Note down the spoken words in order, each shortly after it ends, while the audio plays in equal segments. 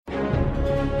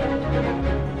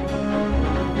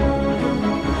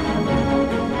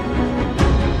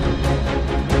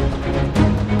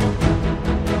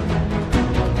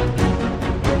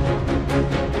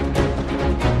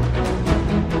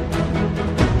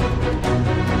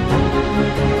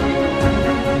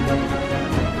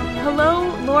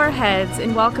Heads,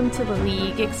 and welcome to The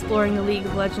League, exploring the League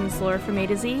of Legends lore from A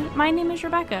to Z. My name is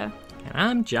Rebecca. And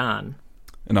I'm John.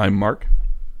 And I'm Mark.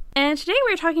 And today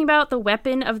we're talking about the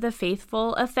Weapon of the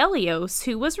Faithful, Aphelios,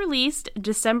 who was released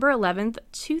December 11th,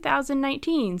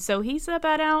 2019. So he's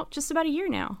just about a year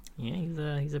now.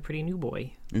 Yeah, he's a pretty new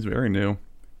boy. He's very new.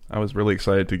 I was really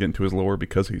excited to get into his lore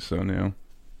because he's so new.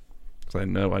 Because I had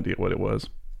no idea what it was.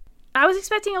 I was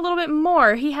expecting a little bit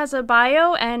more. He has a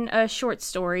bio and a short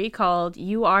story called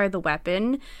You Are the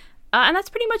Weapon. And that's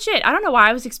pretty much it. I don't know why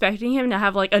I was expecting him to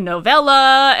have, like, a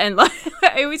novella. And like,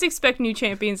 I always expect new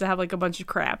champions to have, like, a bunch of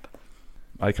crap.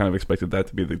 I kind of expected that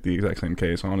to be the exact same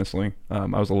case, honestly. I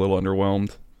was a little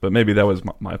underwhelmed. But maybe that was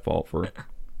my fault for,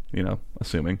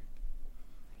 assuming.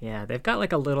 Yeah, they've got,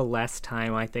 like, a little less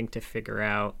time, I think, to figure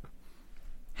out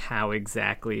how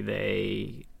exactly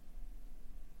they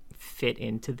fit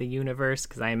into the universe,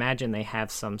 because I imagine they have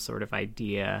some sort of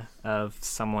idea of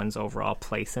someone's overall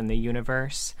place in the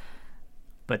universe,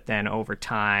 but then over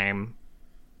time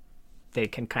they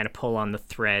can kind of pull on the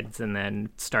threads and then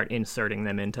start inserting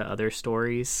them into other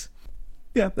stories.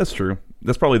 Yeah, that's true.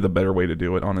 That's probably the better way to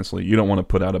do it, honestly. You don't want to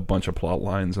put out a bunch of plot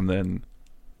lines and then,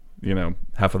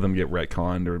 half of them get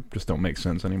retconned or just don't make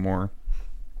sense anymore.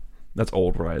 That's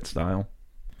old Riot style.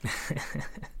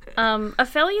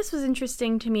 Aphelios was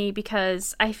interesting to me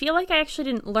because I feel like I actually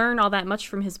didn't learn all that much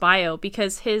from his bio,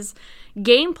 because his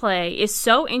gameplay is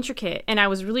so intricate and I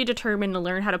was really determined to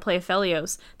learn how to play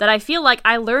Aphelios that I feel like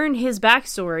I learned his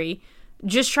backstory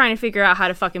just trying to figure out how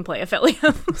to fucking play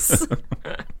Aphelios.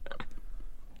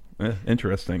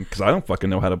 Interesting, because I don't fucking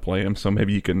know how to play him, so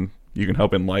maybe you can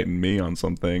help enlighten me on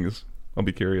some things. I'll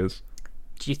be curious.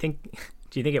 Do you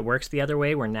think it works the other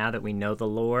way, where now that we know the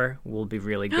lore, we'll be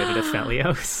really good at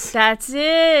Aphelios? That's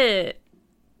it.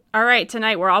 All right,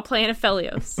 tonight we're all playing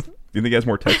Aphelios. Do you think he has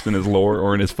more text in his lore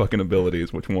or in his fucking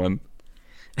abilities? Which one?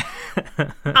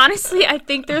 Honestly, I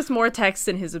think there's more text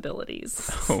in his abilities.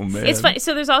 Oh, man. It's funny.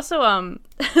 So there's also,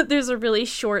 there's a really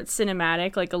short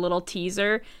cinematic, like a little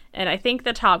teaser, and I think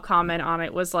the top comment on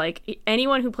it was like,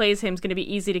 anyone who plays him is going to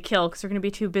be easy to kill because they're going to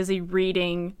be too busy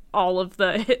reading all of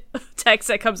the text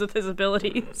that comes with his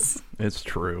abilities. It's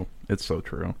true. It's so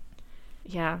true.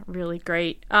 Yeah, really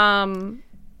great. Now,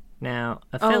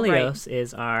 Aphelios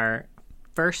is our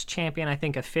first champion, I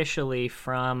think, officially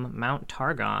from Mount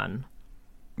Targon.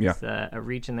 Yeah. It's a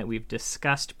region that we've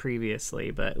discussed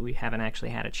previously, but we haven't actually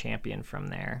had a champion from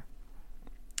there.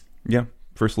 Yeah,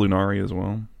 first Lunari as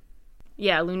well.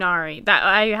 Yeah, Lunari. That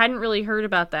I hadn't really heard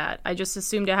about that. I just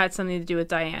assumed it had something to do with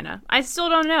Diana. I still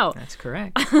don't know. That's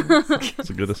correct. That's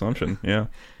a good assumption, yeah.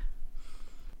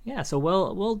 Yeah, so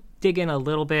we'll dig in a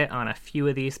little bit on a few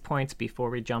of these points before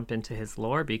we jump into his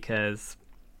lore, because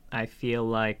I feel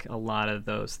like a lot of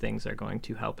those things are going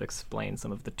to help explain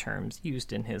some of the terms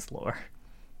used in his lore.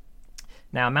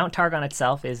 Now, Mount Targon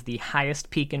itself is the highest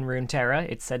peak in Runeterra.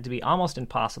 It's said to be almost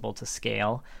impossible to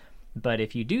scale, but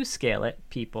if you do scale it,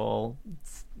 people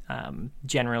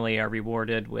generally are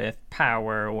rewarded with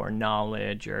power or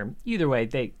knowledge, or either way,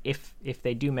 if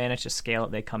they do manage to scale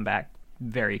it, they come back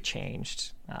very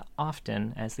changed,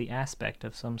 often as the aspect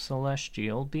of some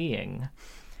celestial being.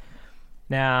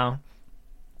 Now,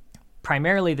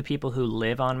 primarily the people who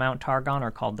live on Mount Targon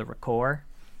are called the Rakor,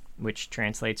 which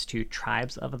translates to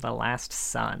Tribes of the Last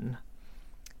Sun.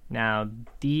 Now,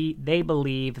 they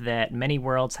believe that many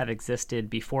worlds have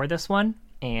existed before this one,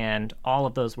 and all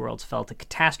of those worlds fell to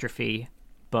catastrophe,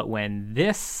 but when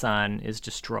this sun is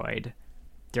destroyed,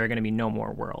 there are going to be no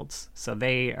more worlds. So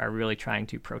they are really trying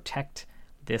to protect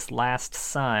this last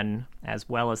sun as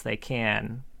well as they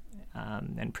can,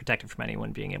 and protect it from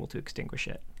anyone being able to extinguish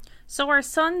it. So are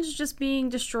suns just being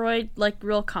destroyed, like,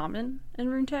 real common in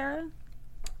Runeterra?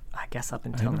 I guess up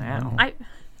until now.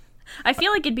 I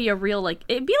feel like it'd be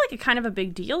a kind of a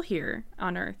big deal here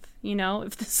on Earth,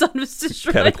 if the sun was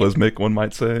destroyed. Cataclysmic, one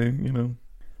might say,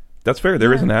 That's fair.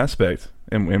 There is an aspect.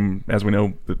 And as we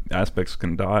know, the aspects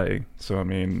can die. So, I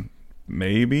mean,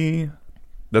 maybe.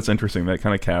 That's interesting. That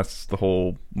kind of casts the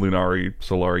whole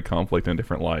Lunari-Solari conflict in a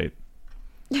different light.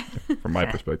 From my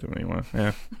perspective, anyway.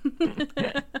 Yeah.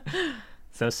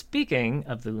 So, speaking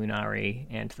of the Lunari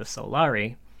and the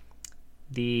Solari,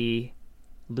 the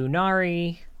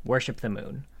Lunari worship the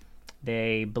moon.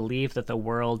 They believe that the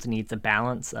world needs a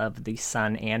balance of the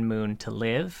sun and moon to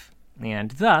live,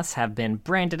 and thus have been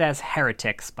branded as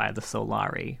heretics by the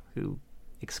Solari, who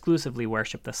exclusively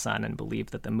worship the sun and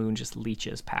believe that the moon just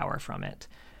leeches power from it.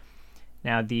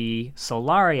 Now, the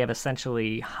Solari have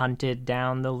essentially hunted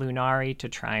down the Lunari to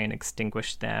try and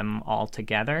extinguish them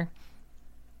altogether.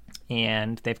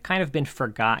 And they've kind of been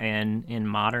forgotten in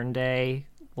modern day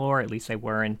lore, at least they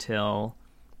were until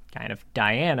kind of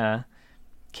Diana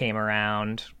came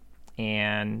around,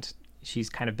 and she's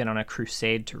kind of been on a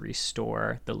crusade to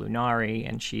restore the Lunari,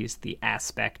 and she's the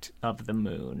aspect of the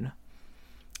moon.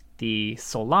 The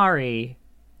Solari,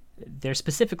 they're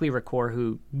specifically Rakor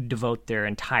who devote their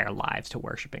entire lives to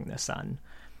worshiping the sun.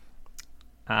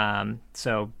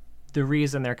 So the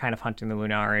reason they're kind of hunting the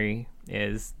Lunari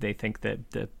is they think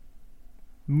that the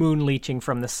moon leeching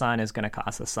from the sun is going to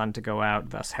cause the sun to go out,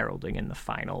 thus heralding in the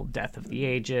final death of the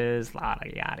ages,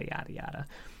 yada, yada, yada, yada.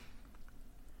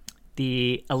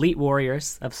 The elite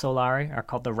warriors of Solari are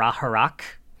called the Raharak,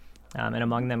 and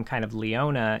among them kind of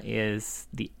Leona is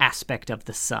the aspect of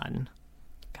the sun,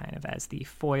 kind of as the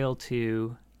foil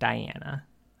to Diana.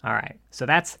 All right, so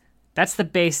that's the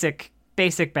basic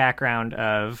background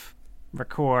of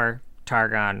Rakor,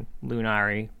 Targon,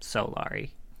 Lunari,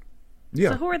 Solari.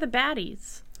 Yeah. So who are the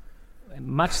baddies?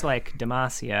 Much like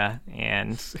Demacia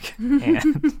and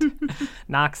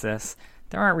Noxus,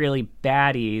 there aren't really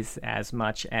baddies as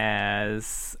much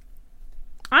as...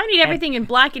 I need everything in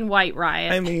black and white,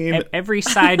 Riot. I mean, every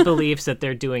side believes that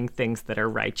they're doing things that are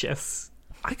righteous.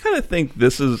 I kind of think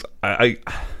this is... I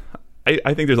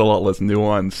think there's a lot less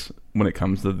nuance when it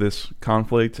comes to this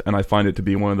conflict, and I find it to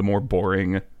be one of the more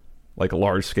boring, like,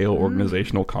 large-scale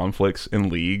organizational conflicts in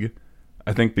League.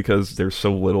 I think because there's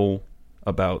so little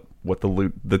about what the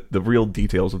real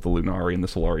details of the Lunari and the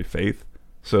Solari faith.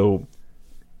 So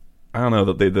I don't know,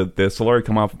 the Solari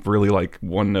come off really like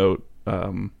one-note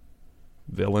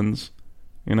villains.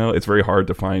 You know, it's very hard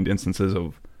to find instances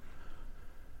of,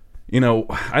 you know,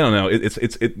 I don't know.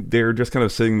 They're just kind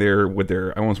of sitting there with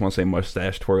their, I almost want to say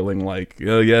mustache twirling, like,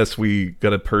 oh, yes, we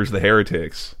got to purge the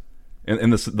heretics.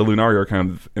 And the Lunari are kind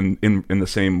of in the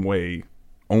same way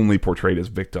only portrayed as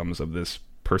victims of this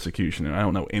persecution, and I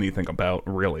don't know anything about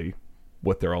really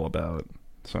what they're all about.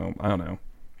 So I don't know.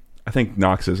 I think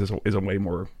Noxus is a way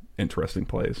more interesting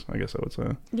place, I guess I would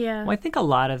say. Yeah. Well, I think a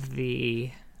lot of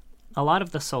the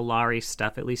Solari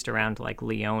stuff, at least around like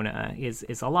Leona,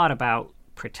 is a lot about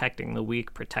protecting the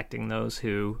weak, protecting those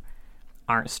who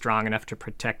aren't strong enough to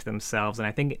protect themselves. And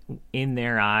I think in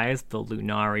their eyes, the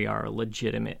Lunari are a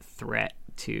legitimate threat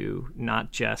to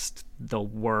not just the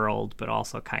world, but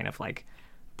also kind of like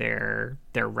their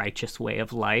righteous way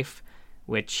of life,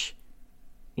 which,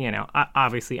 you know,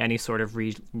 obviously any sort of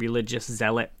religious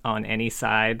zealot on any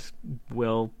side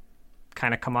will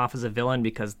kind of come off as a villain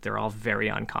because they're all very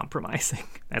uncompromising.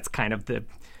 That's kind of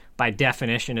by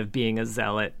definition of being a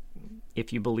zealot.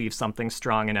 If you believe something's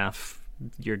strong enough,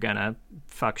 you're gonna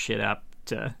fuck shit up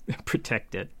to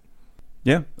protect it.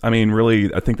 Yeah, I mean,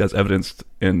 really, I think that's evidenced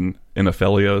in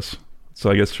Aphelios. So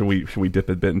I guess should we dip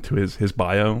a bit into his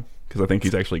bio, because I think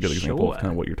he's actually a good example of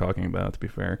kind of what you're talking about. To be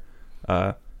fair,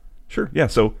 sure, yeah.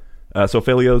 So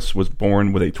Aphelios was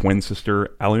born with a twin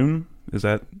sister, Alun. Is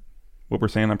that what we're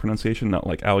saying on pronunciation? Not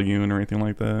like Alun or anything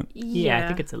like that. Yeah, I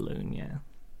think it's Alun. Yeah,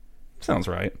 sounds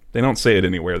right. They don't say it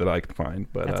anywhere that I can find,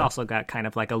 but it's also got kind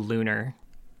of like a lunar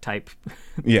type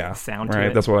sound right?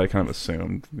 to it. That's what I kind of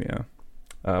assumed. Yeah.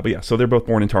 But yeah, so they're both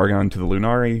born in Targon to the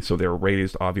Lunari, so they were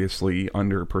raised, obviously,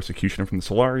 under persecution from the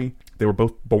Solari. They were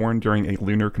both born during a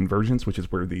lunar convergence, which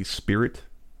is where the spirit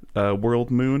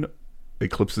world moon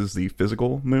eclipses the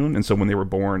physical moon. And so when they were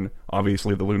born,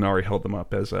 obviously the Lunari held them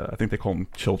up as, I think they call them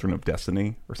children of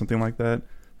destiny, or something like that.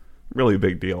 Really a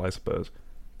big deal, I suppose.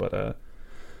 But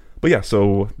yeah,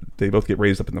 so they both get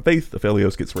raised up in the faith.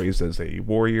 Aphelios gets raised as a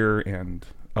warrior, and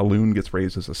Alun gets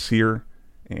raised as a seer.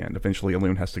 And eventually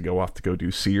Alun has to go off to go do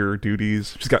seer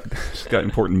duties. She's got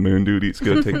important moon duties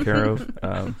to take care of.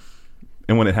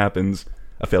 And when it happens,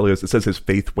 Aphelios, it says his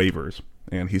faith wavers.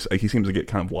 And he seems to get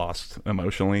kind of lost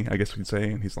emotionally, I guess we could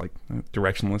say. And he's like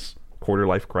directionless,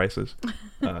 quarter-life crisis.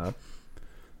 But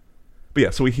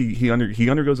yeah, so he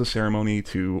undergoes a ceremony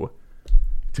to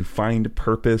find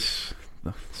purpose.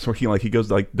 So he goes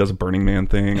does a Burning Man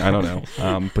thing. I don't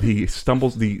know. But he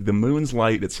stumbles the moon's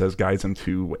light, it says, guides him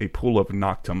to a pool of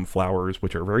noctum flowers,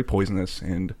 which are very poisonous.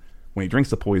 And when he drinks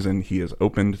the poison, he is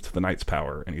opened to the night's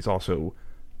power, and he's also,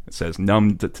 it says,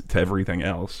 numbed to everything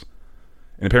else.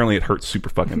 And apparently it hurts super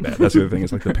fucking bad. That's the other thing,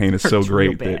 is like the pain is so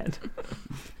great that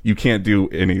you can't do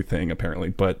anything apparently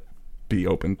but be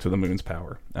open to the moon's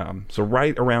power. So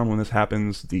right around when this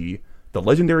happens, the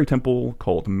legendary temple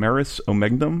called Maris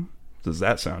Omegnum. Does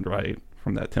that sound right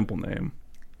from that temple name?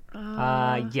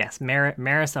 Yes,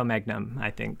 Maris Omegnum, I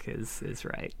think, is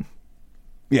right.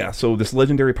 Yeah, so this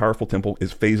legendary powerful temple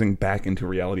is phasing back into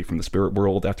reality from the spirit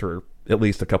world after at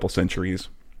least a couple centuries.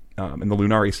 And the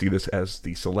Lunari see this as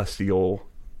the celestial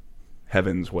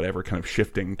heavens, whatever, kind of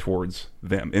shifting towards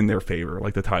them in their favor.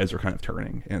 Like the tides are kind of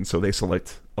turning. And so they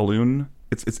select Elune.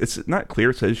 It's not clear.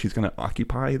 It says she's going to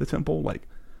occupy the temple. Like,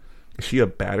 is she a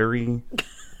battery?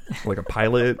 Like a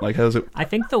pilot? Like, how does it... I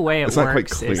think the way it not quite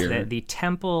works is clear. that the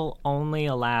temple only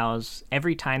allows,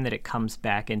 every time that it comes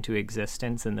back into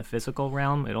existence in the physical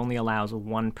realm, it only allows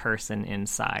one person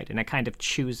inside. And it kind of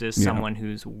chooses someone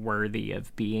who's worthy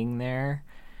of being there.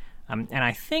 And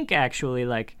I think actually,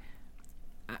 like,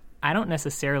 I don't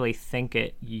necessarily think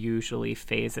it usually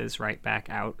phases right back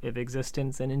out of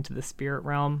existence and into the spirit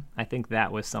realm. I think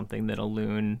that was something that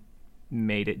Elune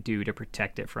made it do to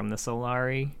protect it from the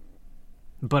Solari.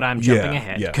 But I'm jumping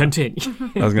ahead. Yeah. Continue.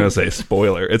 I was going to say,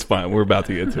 spoiler. It's fine. We're about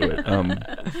to get to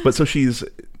it. But so she is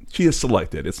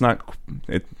selected. It's not...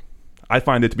 I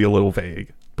find it to be a little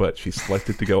vague, but she's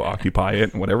selected to go occupy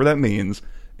it, and whatever that means.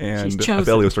 And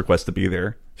Aphelios requests to be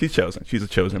there. She's chosen. She's a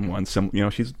chosen one.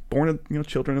 She's born of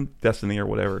children of destiny or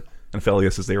whatever. And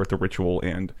Aphelios is there at the ritual,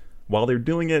 and while they're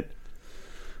doing it,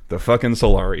 the fucking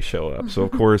Solari show up. So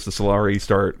of course the Solari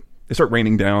start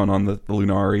raining down on the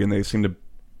Lunari, and they seem to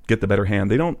get the better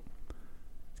hand. They don't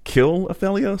kill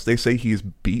Aphelios. They say he's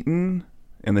beaten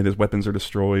and that his weapons are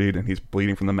destroyed and he's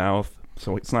bleeding from the mouth.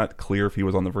 So it's not clear if he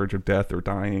was on the verge of death or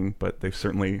dying, but they've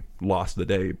certainly lost the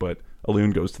day. But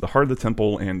Elune goes to the heart of the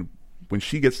temple, and when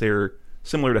she gets there,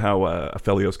 similar to how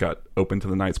Aphelios got open to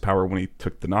the Knight's power when he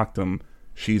took the Noctum,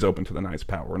 she's open to the Knight's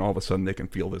power, and all of a sudden they can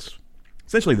feel this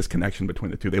connection between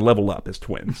the two. They level up as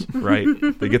twins, right?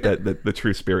 They get the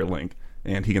true spirit link,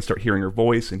 and he can start hearing her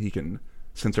voice, and he can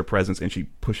sense her presence, and she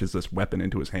pushes this weapon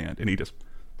into his hand, and he just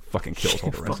fucking kills all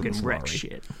the rest of the Fucking wreck Solari.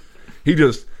 shit. He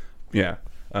just, yeah.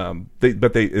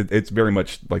 It's very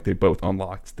much like they both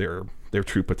unlocked their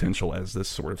true potential as this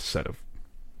sort of set of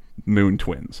moon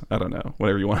twins. I don't know,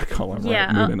 whatever you want to call them. Yeah,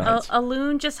 right? Moon and Knights.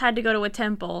 Elune just had to go to a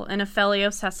temple, and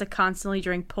Aphelios has to constantly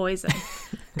drink poison.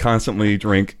 Constantly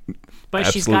drink. But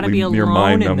she's got to be absolutely near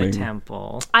alone in the mind-numbing.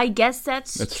 temple. I guess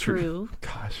that's true.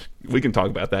 Gosh, we can talk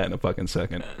about that in a fucking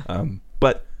second.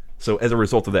 But so as a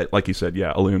result of that, like you said,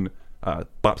 yeah, Elune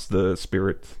bops the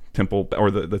spirit temple,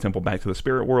 or the temple, back to the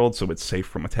spirit world, so it's safe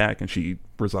from attack, and she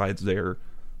resides there,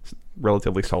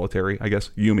 relatively solitary. I guess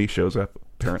Yumi shows up,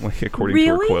 apparently, according to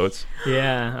her quotes.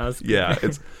 Yeah,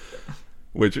 it's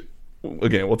which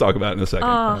again we'll talk about in a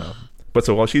second. But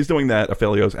so while she's doing that,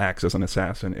 Aphelios acts as an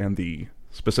assassin, and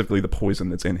specifically the poison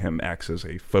that's in him acts as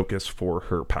a focus for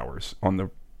her powers on the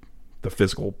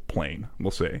physical plane, we'll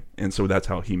say. And so that's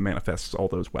how he manifests all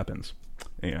those weapons,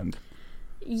 and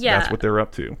that's what they're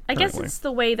up to. I guess it's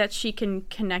the way that she can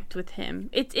connect with him.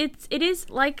 It is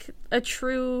like a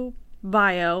true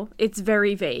bio. It's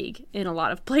very vague in a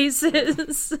lot of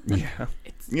places.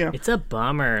 It's a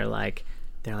bummer. Like,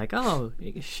 they're like, oh,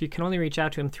 she can only reach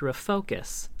out to him through a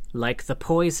focus, like the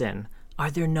poison. Are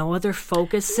there no other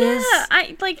focuses? Yeah,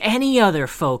 I like any other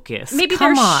focus. Maybe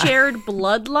Come their on. shared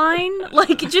bloodline,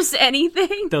 like just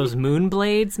anything. Those moon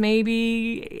blades,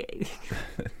 maybe.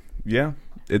 Yeah,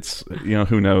 it's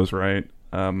who knows, right?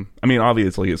 I mean,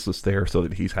 obviously, it's just there so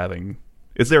that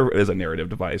it's there as a narrative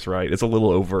device, right? It's a little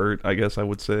overt, I guess I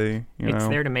would say. It's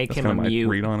there to make That's him kinda a my mute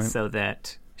read on it. so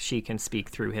that she can speak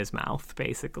through his mouth,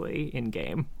 basically, in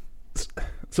game.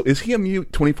 So is he a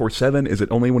mute 24/7? Is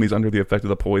it only when he's under the effect of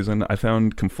the poison? I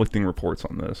found conflicting reports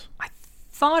on this. I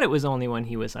thought it was only when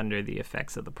he was under the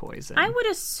effects of the poison. I would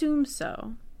assume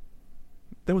so.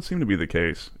 That would seem to be the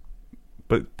case.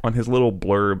 But on his little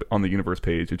blurb on the universe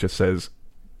page, it just says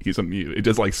he's a mute. It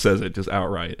just says it just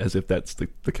outright, as if that's the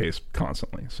case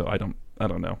constantly. So I don't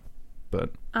know.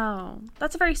 But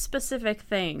that's a very specific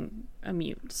thing, a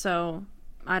mute. So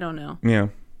I don't know. Yeah.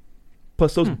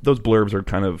 Plus those blurbs are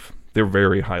kind of, they're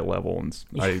very high level, and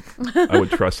I would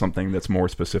trust something that's more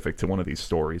specific to one of these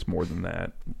stories more than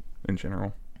that in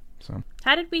general. So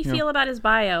how did we feel about his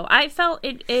bio? I felt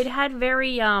it had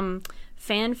very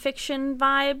fan fiction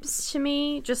vibes to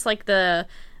me. Just like the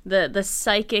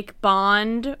psychic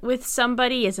bond with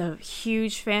somebody is a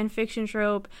huge fan fiction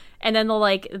trope, and then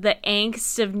the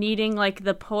angst of needing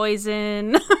the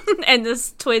poison and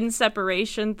this twin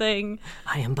separation thing.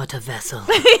 I am but a vessel.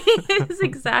 It's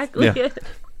exactly it.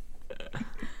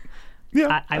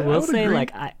 Yeah, I will say, agree.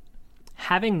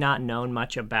 having not known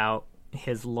much about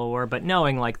his lore, but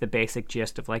knowing the basic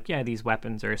gist of these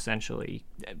weapons are essentially,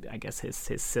 I guess, his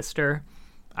sister.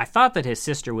 I thought that his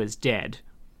sister was dead,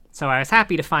 so I was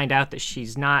happy to find out that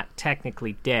she's not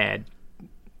technically dead.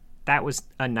 That was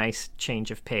a nice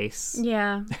change of pace.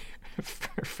 Yeah.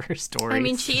 for stories. I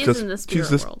mean, she is Just- in the she's spirit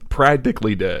just world.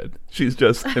 practically dead. She's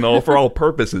just, for all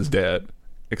purposes, dead.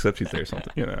 Except she's there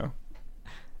something,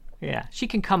 Yeah, she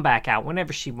can come back out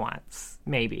whenever she wants.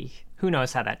 Maybe. Who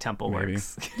knows how that temple Maybe.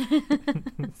 works?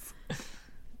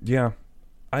 Yeah,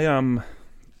 I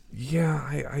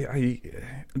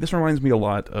this reminds me a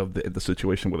lot of the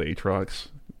situation with Aatrox.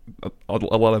 A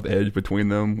lot of edge between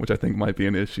them, which I think might be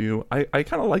an issue. I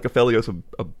kind of like Aphelios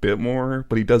a bit more,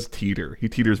 but he does teeter. He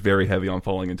teeters very heavy on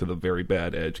falling into the very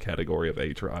bad edge category of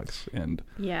Aatrox, and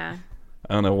Yeah.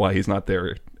 I don't know why he's not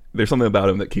there. There's something about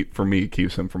him that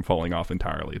keeps him from falling off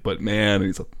entirely. But man,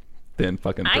 he's a thin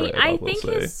fucking thread. I will think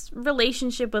say. his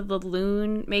relationship with the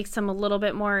loon makes him a little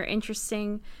bit more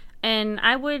interesting, and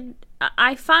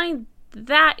I find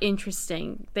that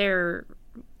interesting. They're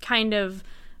kind of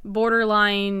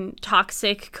borderline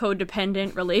toxic,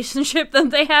 codependent relationship that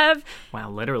they have.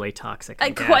 Wow, literally toxic. I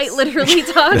guess. Quite literally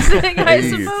toxic, I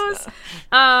Jeez. suppose.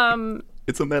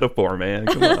 It's a metaphor, man.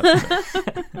 Come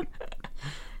on.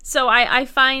 So I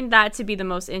find that to be the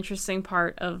most interesting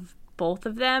part of both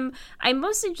of them. I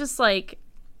mostly just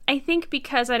I think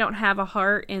because I don't have a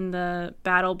heart in the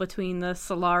battle between the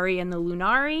Solari and the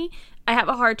Lunari, I have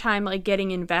a hard time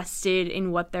getting invested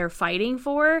in what they're fighting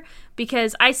for,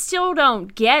 because I still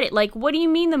don't get it. What do you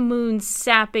mean the moon's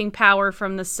sapping power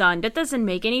from the sun? That doesn't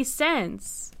make any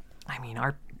sense. I mean,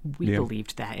 we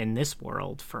believed that in this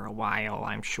world for a while,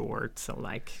 I'm sure. So,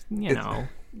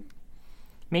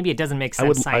 maybe it doesn't make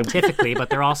sense scientifically, but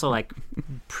they're also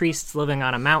priests living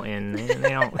on a mountain, and they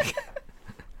don't.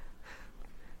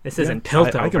 This isn't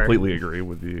Piltover. I completely agree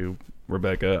with you,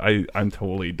 Rebecca. I'm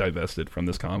totally divested from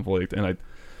this conflict, and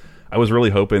I was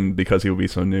really hoping because he would be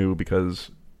so new,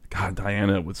 because God,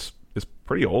 Diana is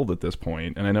pretty old at this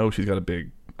point, and I know she's got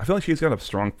I feel like she's got a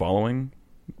strong following.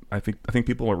 I think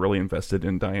people are really invested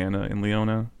in Diana and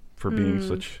Leona for being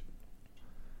such.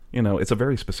 It's a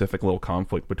very specific little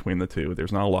conflict between the two.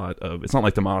 There's not a lot of. It's not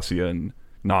like Demacia and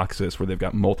Noxus where they've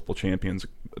got multiple champions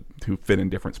who fit in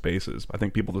different spaces. I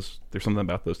think there's something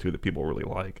about those two that people really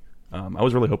like. I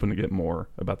was really hoping to get more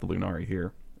about the Lunari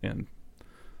here, and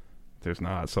there's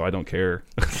not, so I don't care.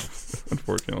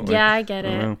 Unfortunately. Yeah, I get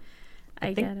don't it. know.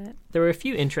 I get it. There were a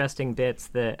few interesting bits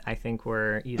that I think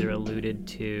were either alluded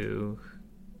to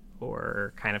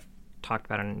or kind of talked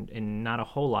about in not a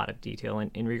whole lot of detail.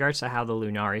 In regards to how the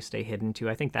Lunari stay hidden too,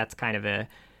 I think that's kind of an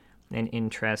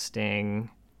interesting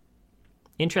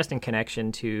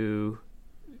connection to,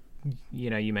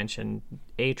 you mentioned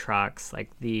Aatrox,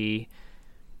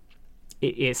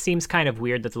 it seems kind of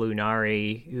weird that the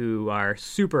Lunari, who are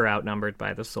super outnumbered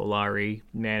by the Solari,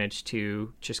 manage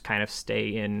to just kind of stay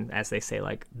in, as they say,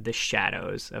 the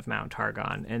shadows of Mount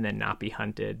Targon and then not be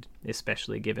hunted,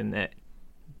 especially given that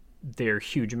there are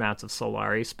huge amounts of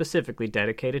Solari specifically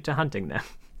dedicated to hunting them.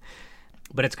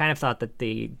 But it's kind of thought that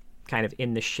the kind of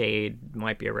in the shade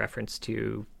might be a reference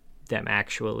to them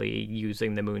actually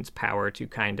using the moon's power to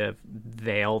kind of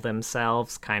veil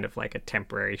themselves, kind of like a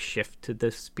temporary shift to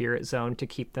the spirit zone to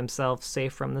keep themselves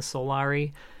safe from the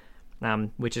Solari,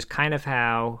 which is kind of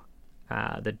how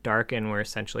the Darkin were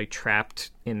essentially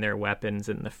trapped in their weapons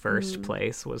in the first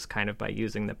place, was kind of by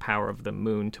using the power of the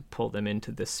moon to pull them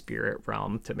into the spirit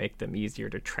realm to make them easier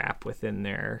to trap within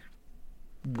their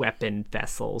weapon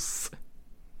vessels.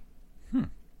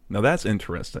 Now that's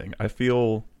interesting. I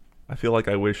feel like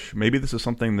I wish maybe this is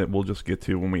something that we'll just get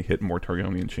to when we hit more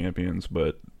Targonian champions,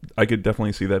 but I could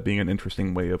definitely see that being an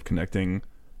interesting way of connecting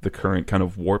the current kind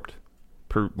of warped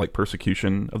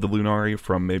persecution of the Lunari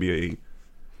from maybe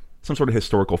some sort of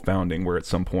historical founding, where at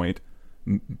some point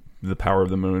the power of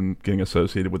the moon getting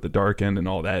associated with the Darkin and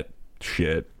all that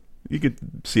shit. You could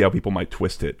see how people might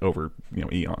twist it over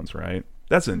eons, right?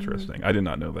 That's interesting. I did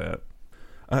not know that.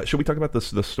 Should we talk about the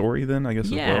story then, I guess,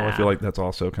 as well? I feel like that's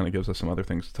also kind of gives us some other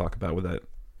things to talk about with that.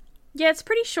 Yeah, it's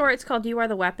pretty short. It's called You Are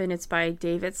the Weapon. It's by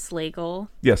David Slagle.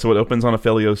 Yeah, so it opens on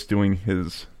Aphelios doing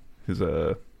his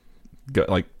not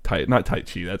Tai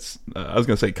Chi. That's I was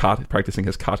gonna say kata, practicing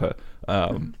his kata.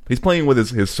 He's playing with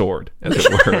his sword, as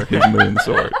it were, his moon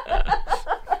sword.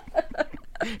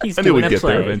 He's I knew doing we'd a get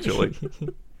play. there eventually.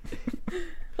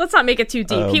 Let's not make it too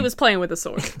deep. He was playing with a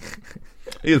sword.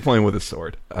 He is playing with his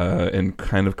sword and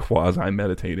kind of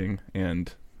quasi-meditating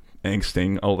and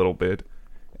angsting a little bit.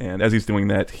 And as he's doing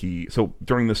that, so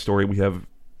during this story, we have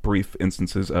brief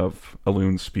instances of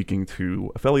Elune speaking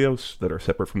to Aphelios that are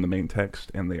separate from the main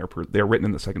text, and they are written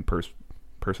in the second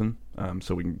person.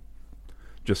 So we can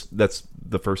that's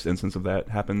the first instance of that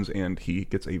happens, and he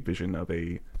gets a vision of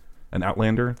an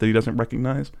outlander that he doesn't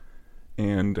recognize.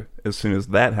 And as soon as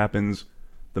that happens,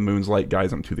 the moon's light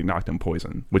guides him to the Noctem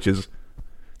poison, which is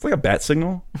It's like a bat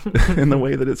signal in the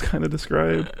way that it's kind of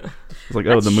described. It's like,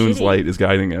 oh, That's the moon's shitty. light is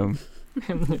guiding him.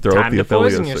 Throw up Time the to Aphelios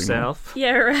poison signal. yourself.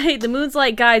 Yeah, right. The moon's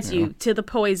light guides you to the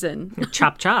poison.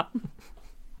 Chop, chop.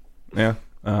 Yeah.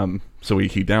 So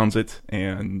he downs it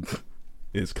and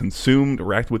is consumed,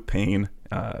 racked with pain,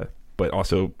 but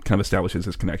also kind of establishes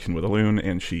his connection with Elune,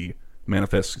 and she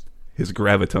manifests his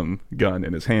gravitum gun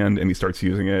in his hand, and he starts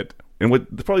using it. And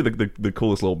what probably the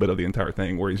coolest little bit of the entire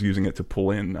thing, where he's using it to pull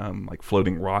in like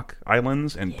floating rock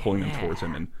islands and pulling them towards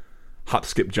him and hop,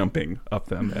 skip, jumping up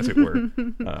them, as it were,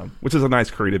 which is a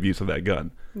nice creative use of that gun.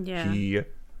 Yeah.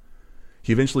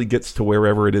 He eventually gets to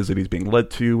wherever it is that he's being led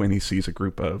to, and he sees a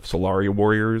group of Solari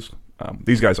warriors.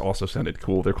 These guys also sounded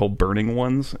cool. They're called Burning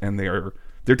Ones, and they're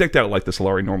decked out like the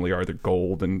Solari normally are. They're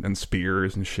gold and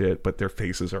spears and shit, but their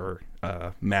faces are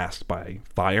masked by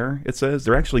fire, it says.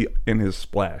 They're actually in his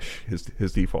splash, his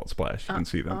default splash. You can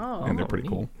see them, and they're pretty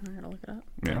cool. I'm gonna look it up.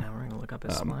 Yeah. Now we're gonna look up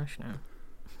his splash now.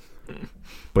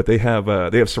 But they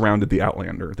have surrounded the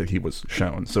Outlander that he was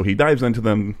shown. So he dives into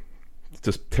them,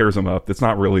 just tears them up. It's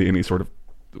not really any sort of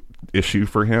issue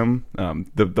for him.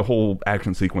 The whole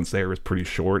action sequence there is pretty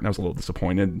short, and I was a little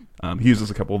disappointed. He uses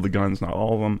a couple of the guns, not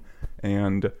all of them,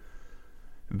 and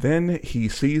then he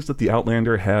sees that the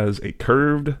Outlander has a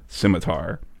curved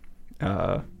scimitar.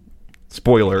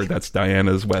 Spoiler, that's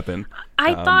Diana's weapon.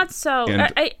 I thought so.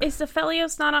 and- Is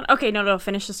Aphelios not on? Okay, no,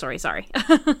 finish the story. Sorry.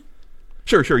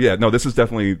 Sure, yeah. No, this is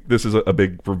a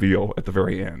big reveal at the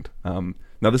very end.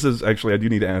 Now this is actually, I do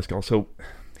need to ask also,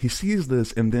 he sees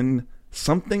this and then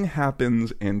something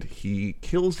happens and he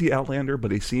kills the Outlander,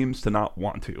 but he seems to not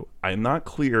want to. I'm not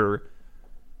clear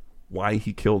why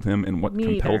he killed him and what Me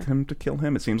compelled either. him to kill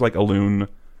him. It seems like Elune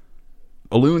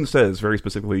says very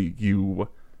specifically, you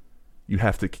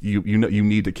have to, you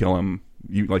need to kill him.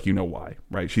 You know why,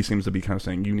 right? She seems to be kind of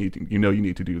saying you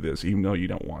need to do this, even though you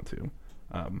don't want to.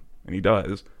 And he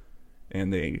does,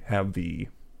 and they have the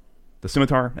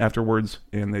scimitar afterwards,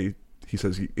 and he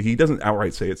says he doesn't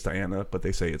outright say it's Diana, but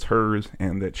they say it's hers,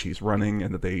 and that she's running,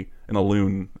 and and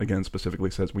Elune again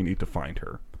specifically says we need to find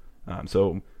her.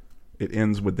 So it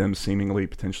ends with them seemingly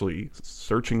potentially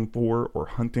searching for, or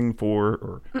hunting for,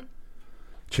 or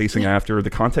chasing after. The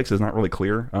context is not really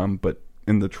clear, but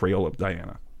in the trail of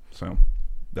Diana. So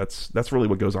that's really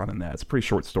what goes on in that. It's a pretty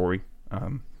short story,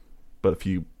 but a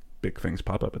few big things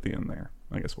pop up at the end there,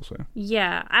 I guess we'll say.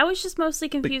 Yeah, I was just mostly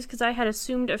confused because I had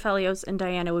assumed Aphelios and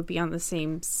Diana would be on the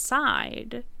same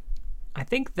side. I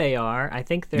think they are. I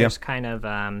think there's kind of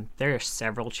there are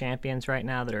several champions right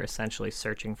now that are essentially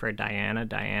searching for Diana.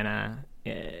 Diana,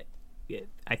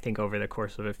 I think over the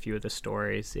course of a few of the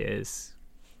stories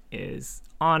is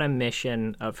on a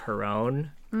mission of her own,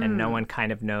 and no one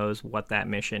kind of knows what that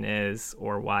mission is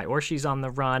or why, or she's on the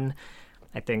run.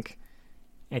 I think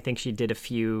she did a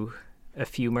few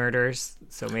murders,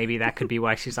 so maybe that could be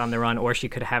why she's on the run, or she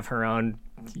could have her own,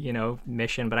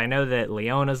 mission. But I know that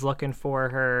Leona's looking for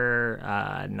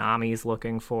her, Nami's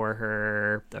looking for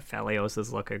her, the Aphelios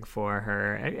is looking for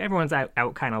her. Everyone's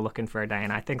out kind of looking for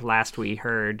Diana. I think last we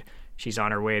heard she's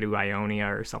on her way to Ionia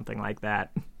or something like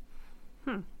that.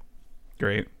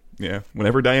 Great. Yeah.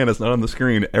 Whenever Diana's not on the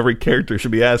screen, every character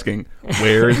should be asking,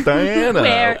 "Where's Diana?"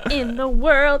 Where in the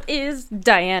world is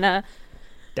Diana?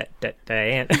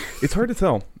 Diana. It's hard to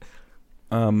tell.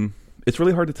 It's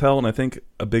really hard to tell, and I think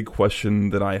a big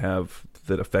question that I have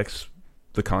that affects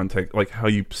the context, like how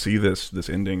you see this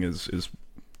ending, is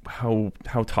how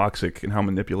toxic and how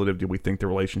manipulative do we think the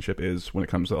relationship is when it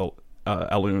comes to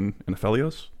Elune and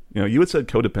Aphelios? You had said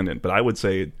codependent, but I would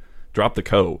say drop the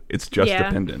co. It's just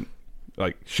dependent.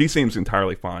 Like, she seems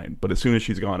entirely fine, but as soon as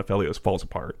she's gone, Aphelios falls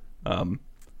apart. And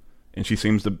she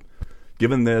seems to,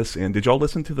 given this, and did y'all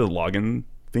listen to the login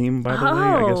theme, by the way?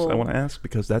 I guess I want to ask,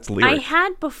 because that's lyric. I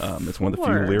had before. It's one of the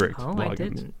few lyric Oh, logins. I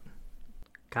didn't.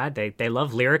 God, they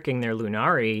love lyricking their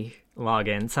Lunari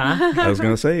logins, huh? I was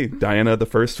going to say, Diana, the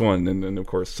first one, and then, of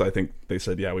course, I think they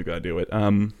said, yeah, we got to do it.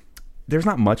 There's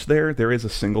not much there. There is a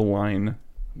single line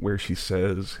where she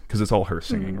says, because it's all her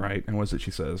singing, right? And what is it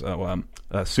she says?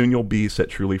 Soon you'll be set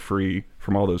truly free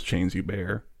from all those chains you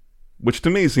bear. Which to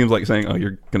me seems like saying, oh,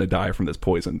 you're going to die from this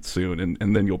poison soon,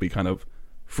 and then you'll be kind of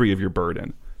free of your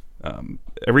burden.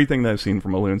 Everything that I've seen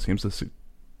from Elune seems to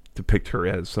depict her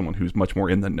as someone who's much more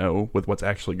in the know with what's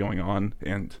actually going on,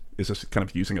 and is just kind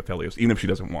of using Aphelios, even if she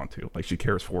doesn't want to. Like, she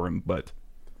cares for him, but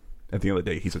at the end of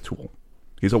the day, he's a tool.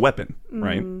 He's a weapon,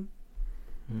 right?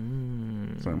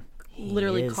 So...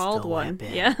 Literally is called the one.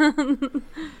 weapon. Yeah.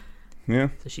 Yeah.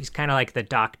 So she's kind of like the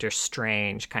Doctor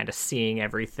Strange, kind of seeing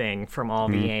everything from all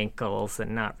the angles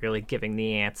and not really giving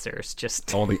the answers.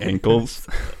 Just All the ankles.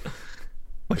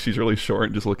 Like, she's really short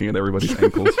and just looking at everybody's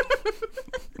ankles.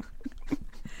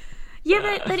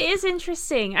 Yeah, that is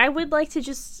interesting. I would like to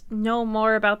just know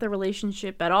more about the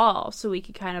relationship at all, so we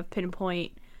could kind of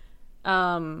pinpoint,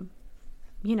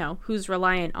 who's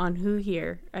reliant on who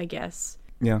here, I guess.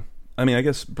 Yeah. I mean, I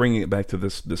guess bringing it back to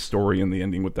this story and the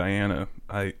ending with Diana,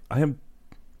 I am...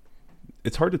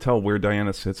 It's hard to tell where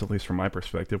Diana sits, at least from my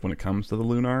perspective, when it comes to the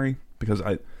Lunari, because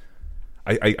I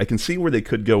can see where they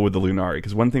could go with the Lunari,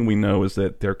 because one thing we know is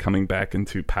that they're coming back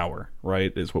into power,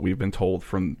 right, is what we've been told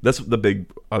from... That's the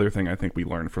big other thing I think we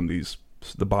learned from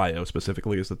the bio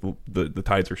specifically, is that the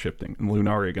tides are shifting, and the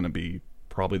Lunari are going to be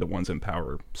probably the ones in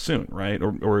power soon, right?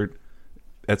 Or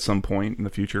at some point in the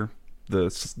future,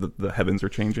 the heavens are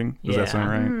changing. Does that sound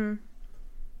right?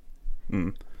 Mm-hmm.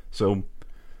 So,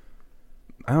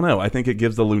 I don't know. I think it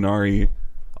gives the Lunari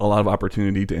a lot of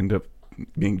opportunity to end up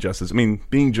being just as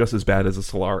bad as a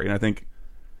Solari. And I think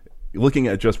looking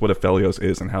at just what Aphelios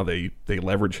is and how they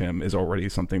leverage him is already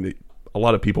something that a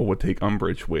lot of people would take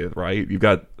umbrage with, right? You've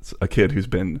got a kid who's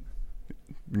been,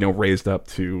 raised up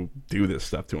to do this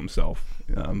stuff to himself.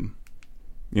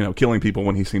 Killing people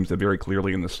when he seems to very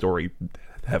clearly in the story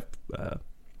have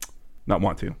not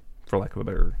want to, for lack of a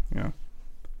better,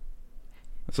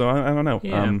 So I don't know.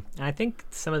 Yeah, I think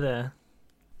some of the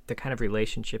kind of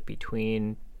relationship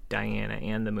between Diana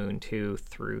and the moon too,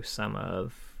 through some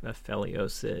of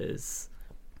Aphelios's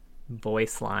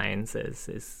voice lines,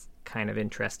 is kind of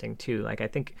interesting too. Like, I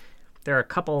think there are a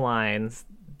couple lines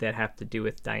that have to do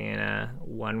with Diana.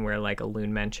 One where like a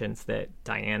loon mentions that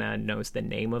Diana knows the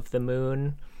name of the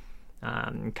moon,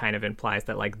 kind of implies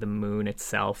that like the moon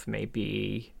itself may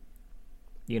be,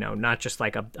 not just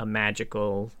like a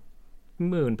magical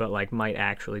moon, but like might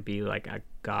actually be like a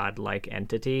godlike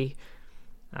entity,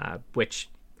 which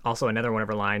also another one of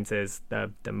her lines is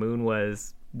the moon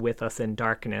was with us in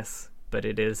darkness, but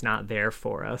it is not there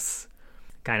for us,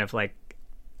 kind of like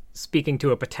speaking to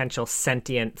a potential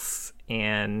sentience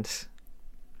and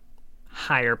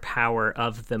higher power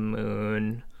of the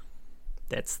moon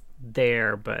that's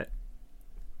there, but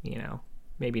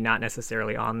maybe not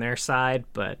necessarily on their side,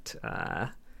 but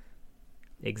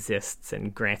exists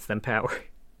and grants them power.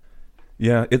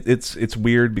 Yeah, it's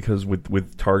weird because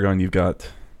with Targon you've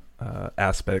got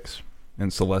aspects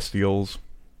and celestials.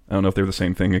 I don't know if they're the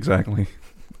same thing exactly,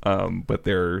 but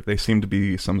they seem to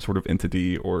be some sort of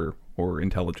entity or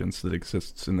intelligence that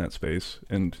exists in that space,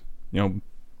 and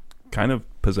kind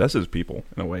of possesses people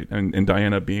in a way. And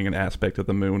Diana being an aspect of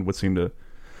the moon would seem to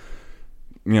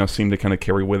kind of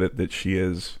carry with it that she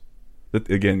is. That,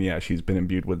 again, yeah, she's been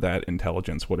imbued with that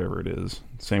intelligence, whatever it is.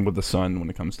 Same with the sun when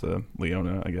it comes to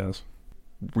Leona, I guess.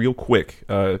 Real quick,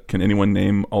 can anyone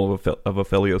name all of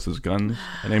Aphelios' guns?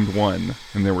 I named one,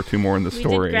 and there were two more in the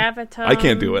story. Did Graviton. I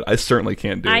can't do it. I certainly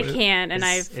can't do it. I can't, and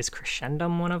Is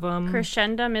Crescendum one of them?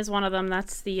 Crescendum is one of them.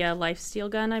 That's the lifesteal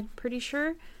gun, I'm pretty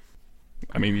sure.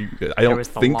 I mean, I don't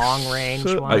think the long range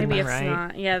so. one. Maybe it's right?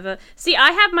 not. Yeah. See,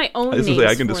 I have my own names.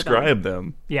 I can describe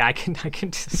them. Yeah, I can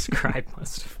describe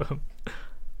most of them.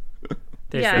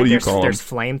 What do you call them? There's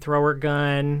flamethrower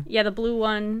gun. Yeah, the blue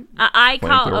one. I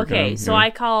call I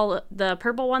call the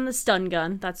purple one the stun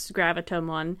gun. That's Graviton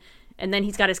one, and then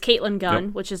he's got his Caitlyn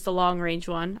gun, which is the long range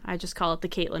one. I just call it the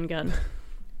Caitlyn gun.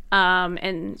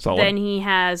 And Solid. then he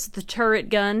has the turret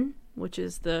gun, which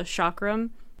is the chakram.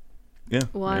 Yeah.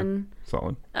 One. Yeah,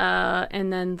 solid.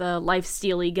 And then the life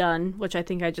steely gun, which I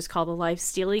think I just call the life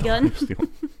steely gun.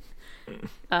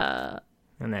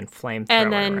 And then flamethrower.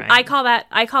 And then right? I call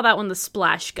that one the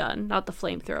splash gun, not the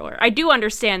flamethrower. I do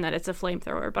understand that it's a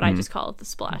flamethrower, but I just call it the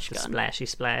splash gun. Splashy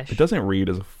splash. It doesn't read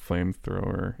as a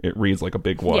flamethrower. It reads like a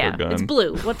big water gun. It's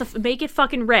blue. Make it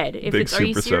fucking red. If Big it's, are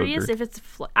you super serious? soaker. If it's,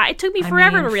 it took me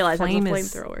forever to realize it was a flame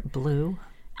flamethrower. is blue.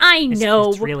 I know,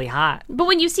 It's really hot. but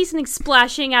when you see something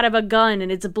splashing out of a gun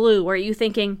and it's blue, are you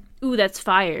thinking, "Ooh, that's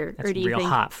fire"? That's or do you real think,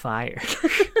 hot fire.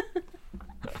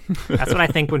 That's what I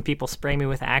think when people spray me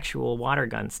with actual water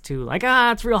guns too. Like,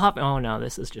 it's real hot. Oh no,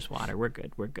 this is just water. We're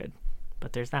good.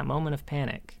 But there's that moment of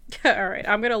panic. All right,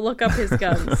 I'm gonna look up his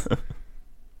guns.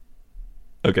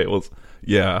 Okay, well,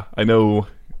 yeah, I know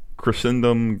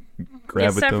Crescendum,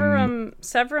 Gravitum.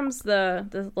 Severum's the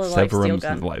lifesteal Severum's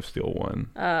gun. the lifesteal one.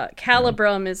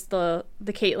 Calibrum is the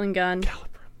Caitlyn gun.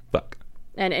 Fuck.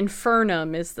 And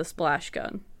Infernum is the splash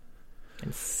gun.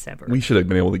 And sever. We should have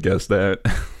been able to guess that.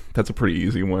 That's a pretty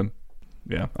easy one.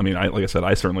 Yeah, I mean, like I said,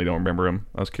 I certainly don't remember him.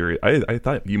 I was curious. I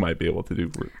thought you might be able to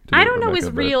do. I don't know his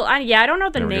Rebecca, real. I don't know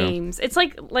the there we go. names. It's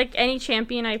like any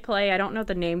champion I play. I don't know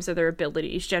the names of their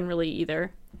abilities generally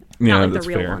either. Yeah, Not like that's the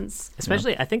real fair. ones.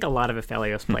 Especially, I think a lot of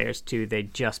Aphelios players too. They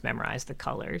just memorize the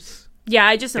colors. Yeah,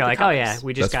 I just know They're the like, colors. oh yeah,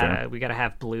 we That's fair. gotta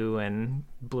have blue and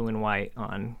white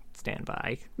on stand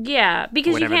by. Yeah,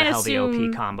 because you Whatever can't the hell assume the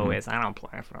OP combo is. I don't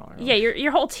play for all. Yeah,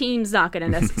 your whole team's not going to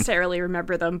necessarily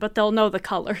remember them, but they'll know the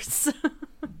colors.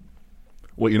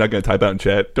 What, you're not going to type out in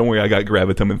chat? Don't worry, I got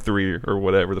Gravitum in 3 or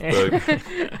whatever the fuck.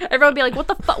 Everyone will be like, what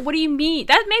the fuck? What do you mean?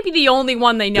 That may be the only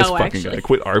one they know, This fucking actually. guy.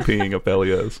 Quit RPing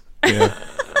Aphelios.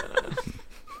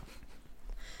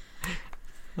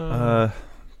 Yeah.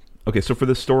 Okay, so for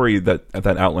the story that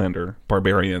Outlander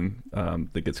barbarian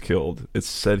that gets killed, it's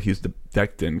said he's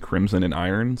decked in crimson and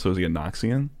iron. So is he a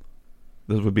Noxian?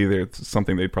 This would be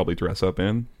something they'd probably dress up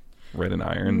in, red and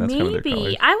iron. That's kind of their colors.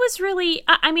 Maybe. I was really.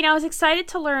 I mean, I was excited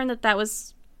to learn that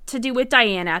was to do with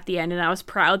Diana at the end, and I was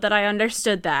proud that I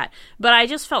understood that. But I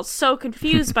just felt so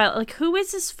confused by like, who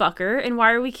is this fucker, and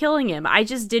why are we killing him? I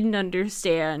just didn't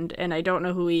understand, and I don't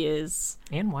know who he is.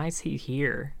 And why is he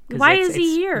here? 'Cause Why is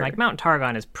he here? Like, Mount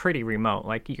Targon is pretty remote.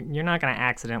 Like, you're not going to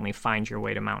accidentally find your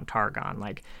way to Mount Targon.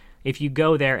 Like, if you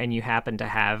go there and you happen to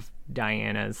have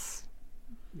Diana's,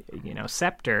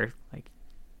 scepter, like,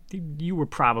 you were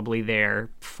probably there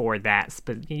for that,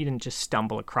 but you didn't just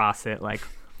stumble across it. Like,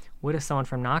 what does someone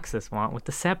from Noxus want with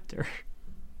the scepter?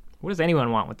 What does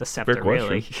anyone want with the scepter,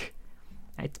 really?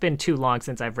 It's been too long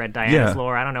since I've read Diana's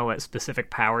lore. I don't know what specific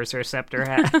powers her scepter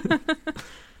has.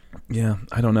 Yeah,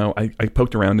 I don't know. I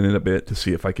poked around in it a bit to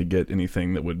see if I could get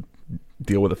anything that would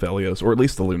deal with Aphelios, or at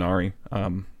least the Lunari,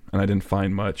 and I didn't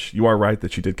find much. You are right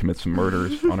that she did commit some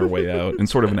murders on her way out, in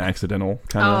sort of an accidental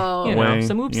kind of way.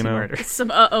 Some oopsie murders. Some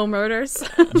murders.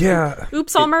 Yeah.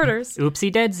 Oops, all murders.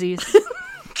 Oopsie deadsies.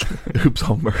 Oops,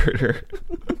 all murder.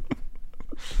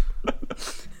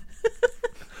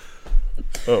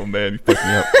 Oh man, you fucked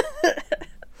me up.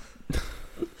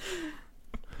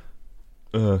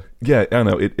 Yeah, I don't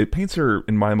know. It paints her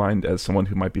in my mind as someone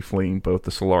who might be fleeing both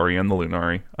the Solari and the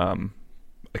Lunari.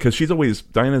 Because she's always,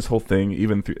 Diana's whole thing,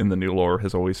 even in the new lore,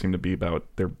 has always seemed to be about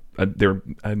there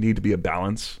need to be a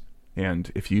balance.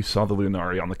 And if you saw the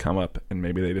Lunari on the come up, and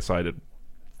maybe they decided,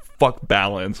 fuck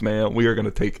balance, man, we're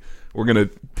gonna take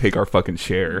our fucking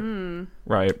share,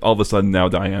 right? All of a sudden now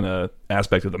Diana,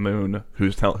 aspect of the moon,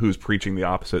 who's preaching the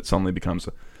opposite, suddenly becomes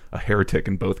a heretic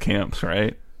in both camps,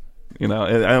 right? And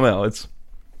I don't know.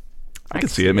 I can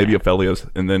see it. Maybe Aphelios,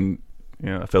 and then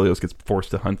Aphelios gets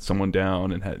forced to hunt someone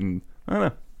down, and I don't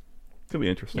know. Could be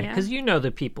interesting. Because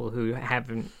the people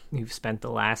who've spent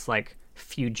the last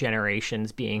few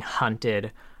generations being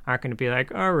hunted aren't going to be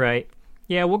like, all right,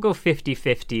 yeah, we'll go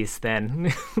 50-50s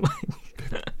then.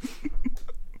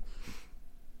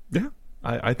 Yeah,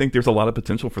 I think there's a lot of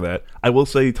potential for that. I will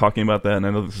say, talking about that, and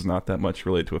I know this is not that much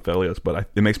related to Aphelios, but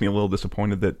it makes me a little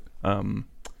disappointed that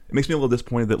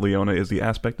Leona is the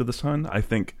aspect of the sun. I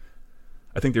think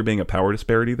there being a power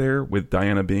disparity there, with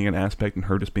Diana being an aspect and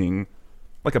her just being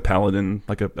like a paladin,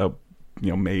 like a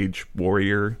mage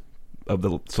warrior of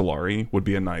the Solari, would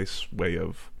be a nice way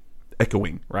of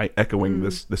echoing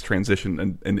this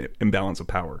transition and imbalance of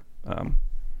power.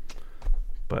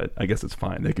 But I guess it's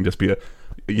fine. They can just be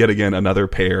yet again another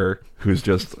pair who's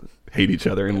just hate each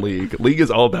other in League. League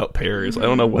is all about pairs. I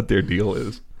don't know what their deal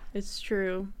is. It's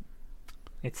true.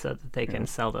 It's so that they can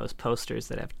sell those posters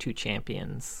that have two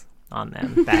champions on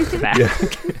them back to back.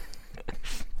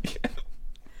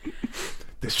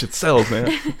 This shit sells,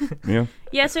 man. Yeah.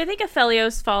 Yeah, so I think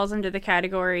Aphelios falls under the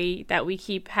category that we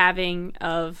keep having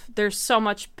of there's so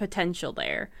much potential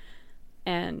there,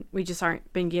 and we just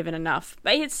aren't been given enough.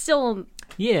 But it's still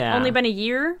only been a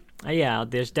year. Yeah,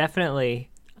 there's definitely...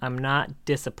 I'm not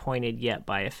disappointed yet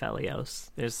by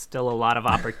Aphelios. There's still a lot of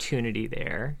opportunity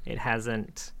there. They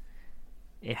haven't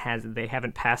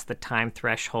passed the time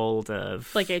threshold of...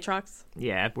 Like Aatrox?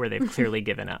 Yeah, where they've clearly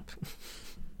given up.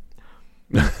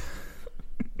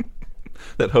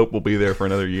 That hope will be there for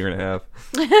another year and a half.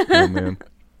 Oh, man.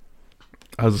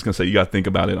 I was just going to say, you got to think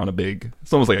about it on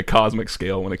it's almost like a cosmic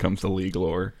scale when it comes to League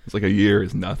lore. It's like a year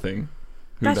is nothing.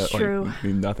 That's true.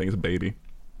 Nothing is a baby.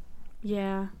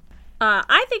 Yeah.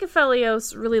 I think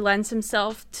Aphelios really lends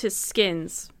himself to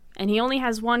skins, and he only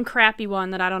has one crappy one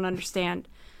that I don't understand.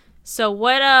 So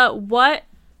what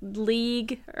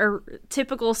League or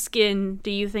typical skin do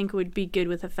you think would be good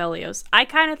with Aphelios? I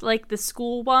kind of like the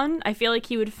school one. I feel like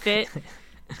he would fit.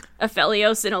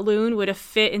 Aphelios in a loon would have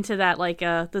fit into that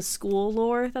the school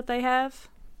lore that they have.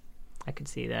 I could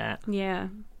see that. Yeah.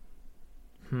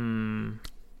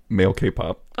 Male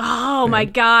K-pop. Oh my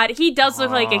god, he does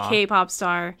look like a K-pop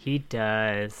star. He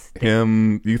does.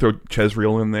 Him. You throw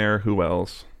Chezreal in there. Who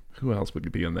else? Who else would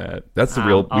be in that? That's the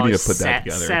real. We need to put that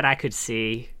together. Set I could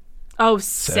see. Oh,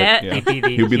 Set. Yeah.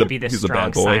 He'd be the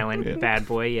strong, silent bad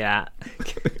boy. Yeah.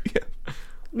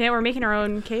 Yeah, we're making our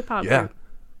own K-pop Yeah. group.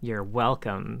 You're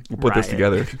welcome. We'll put this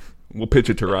together. We'll pitch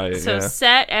it to Riot. So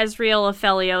Set, Ezreal,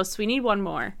 Aphelios. We need one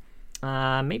more.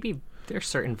 Maybe there's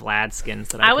certain Vlad skins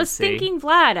that I could was see. thinking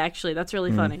Vlad, actually. That's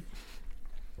really funny.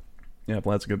 Yeah,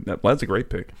 Vlad's good. Vlad's a great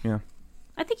pick. Yeah.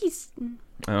 I think he's...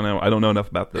 I don't know. I don't know enough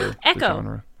about the Echo.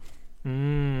 genre.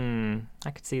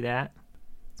 I could see that.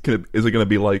 Is it going to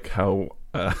be like how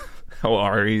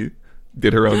Ari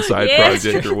did her own side Yeah.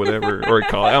 project or whatever? Or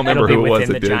I don't remember It'll be who it was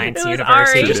within that the did. Giants It was universe.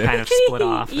 Ari. They just kind of split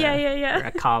off. Yeah. Or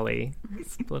Akali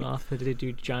split off to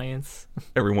do Giants.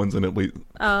 Everyone's in at least.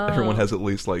 Oh. Everyone has at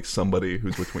least like somebody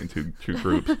who's between two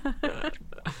groups.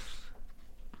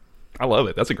 I love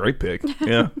it. That's a great pick.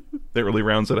 Yeah, that really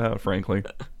rounds it out. Frankly,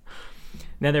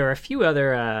 Now there are a few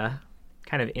other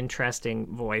kind of interesting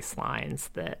voice lines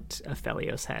that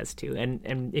Aphelios has too,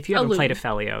 and if you haven't played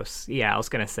Aphelios, I was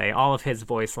gonna say all of his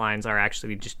voice lines are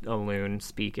actually just Elune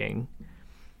speaking.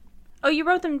 Oh, you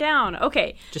wrote them down.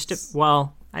 Okay.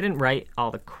 I didn't write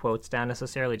all the quotes down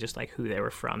necessarily, just like who they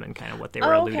were from and kind of what they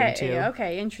were alluding to.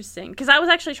 Okay, interesting. Because I was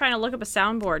actually trying to look up a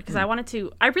soundboard because I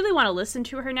really want to listen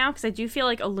to her now because I do feel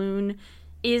like Elune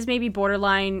is maybe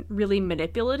borderline really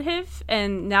manipulative.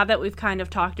 And now that we've kind of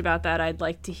talked about that, I'd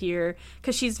like to hear,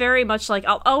 because she's very much like,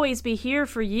 I'll always be here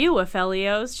for you,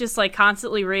 Aphelios, just like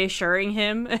constantly reassuring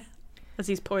him as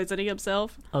he's poisoning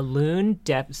himself. Elune,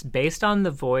 based on the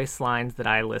voice lines that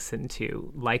I listened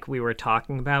to, like we were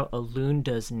talking about, Elune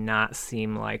does not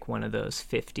seem like one of those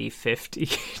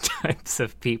 50-50 types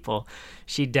of people.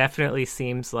 She definitely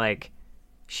seems like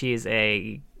she's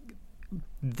the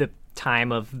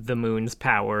time of the moon's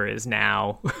power is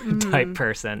now type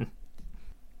person.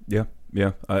 yeah.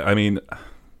 I mean,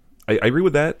 I agree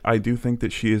with that. I do think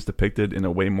that she is depicted in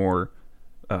a way more,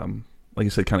 like you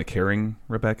said, kind of caring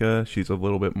Rebecca. She's a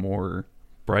little bit more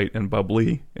bright and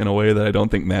bubbly in a way that I don't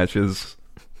think matches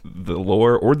the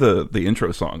lore or the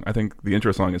intro song. I think the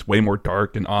intro song is way more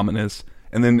dark and ominous.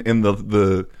 And then in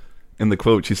the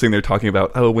quote, she's sitting there talking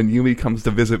about, oh, when Yumi comes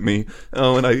to visit me,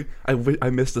 oh, and I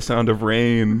miss the sound of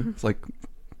rain. It's like,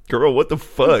 girl, what the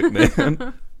fuck,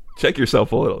 man? Check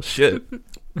yourself a little. Shit.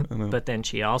 But then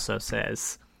she also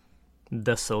says,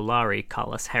 the Solari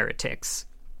call us heretics,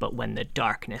 but when the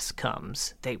darkness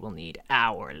comes, they will need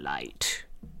our light.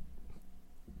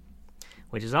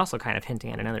 Which is also kind of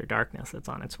hinting at another darkness that's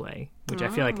on its way, which I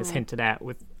feel like is hinted at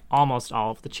with almost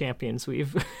all of the champions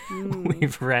we've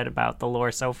read about the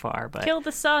lore so far. But Kill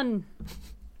the sun.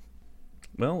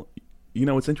 Well,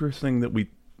 it's interesting that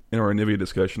in our Anivia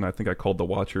discussion, I think I called the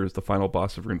Watchers the final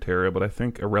boss of Runeterra, but I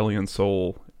think Aurelion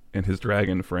Sol and his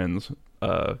dragon friends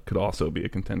could also be a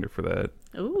contender for that.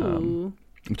 Ooh.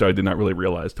 Which I did not really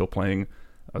realize till playing.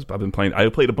 I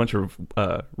played a bunch of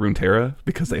Runeterra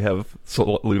because they have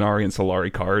Lunari and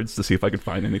Solari cards to see if I could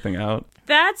find anything out.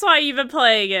 That's why you've been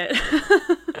playing it.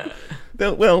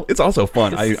 Well, it's also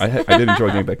fun. I did enjoy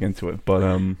getting back into it,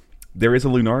 but there is a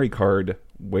Lunari card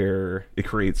where it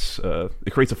creates a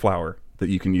flower that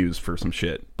you can use for some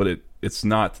shit, but it's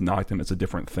not Noctem. It's a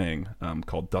different thing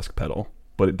called Dusk Petal.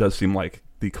 But it does seem like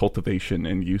the cultivation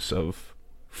and use of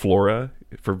flora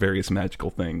for various magical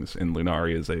things in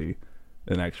Lunari is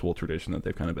an actual tradition that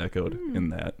they've kind of echoed in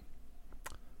that.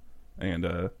 And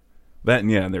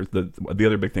there's the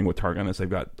other big thing with Targon is they've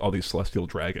got all these Celestial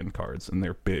Dragon cards, and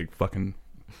they're big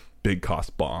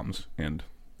cost bombs. And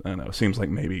I don't know, it seems like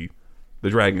maybe the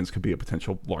dragons could be a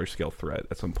potential large scale threat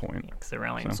at some point. because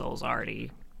Aurelion Sol's already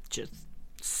just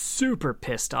super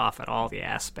pissed off at all the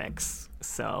aspects,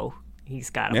 so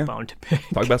he's got a bone to pick.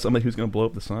 Talk about somebody who's going to blow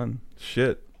up the sun.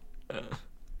 Shit.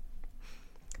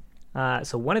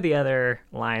 So one of the other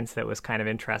lines that was kind of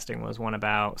interesting was one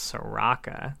about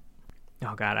Soraka.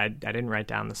 Oh god, I didn't write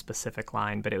down the specific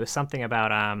line, but it was something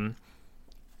about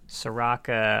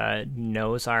Soraka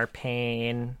knows our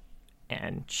pain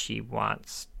and she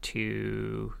wants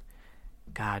to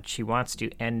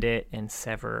end it and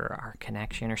sever our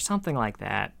connection or something like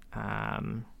that.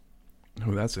 Oh,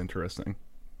 that's interesting.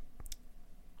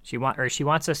 She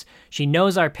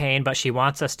knows our pain, but she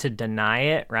wants us to deny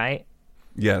it, right?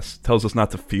 Yes, tells us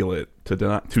not to feel it, to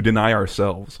deny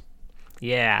ourselves.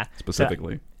 Yeah.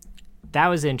 Specifically. So that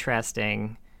was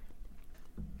interesting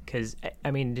because,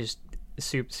 I mean, just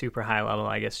super high level,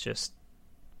 I guess just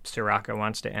Soraka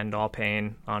wants to end all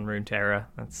pain on Runeterra.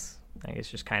 That's, I guess,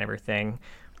 just kind of her thing.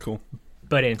 Cool.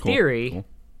 But in theory,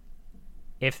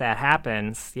 if that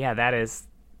happens, that is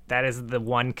the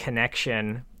one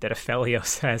connection that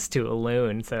Aphelios has to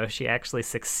Elune. So if she actually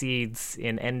succeeds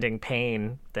in ending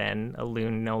pain, then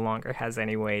Elune no longer has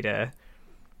any way to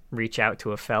reach out to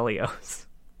Aphelios.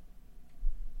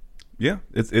 Yeah,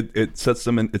 it sets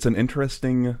them in. It's an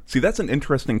interesting. See, that's an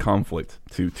interesting conflict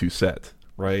to set,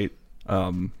 right?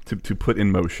 to put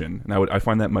in motion, and I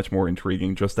find that much more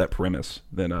intriguing, just that premise,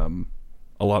 than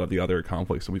a lot of the other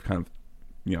conflicts that we've kind of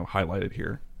highlighted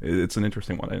here. It's an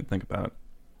interesting one I didn't think about.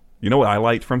 You know what I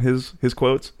liked from his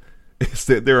quotes is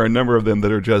that there are a number of them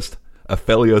that are just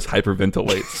Aphelios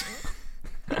hyperventilates.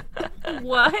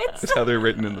 What? That's how they're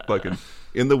written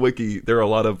in the wiki. There are a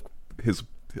lot of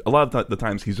the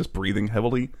times he's just breathing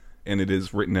heavily, and it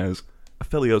is written as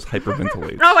Aphelios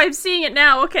hyperventilates. Oh, I'm seeing it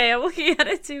now. Okay, I'm looking at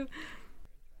it too.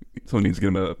 Someone needs to get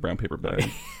him a brown paper bag.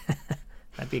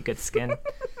 That'd be a good skin.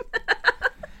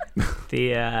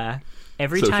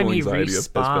 Every Social time he anxiety of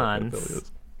respawns,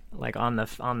 Aphelios. like on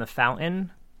the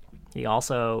fountain, he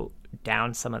also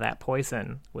downs some of that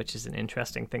poison, which is an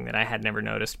interesting thing that I had never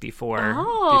noticed before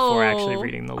actually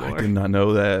reading the lore. I did not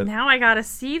know that. Now I gotta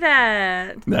see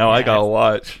that. Now I gotta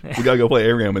watch. We gotta go play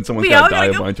Arium, and someone's We all gotta die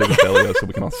gotta a bunch of Aphelios so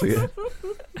we can all see it.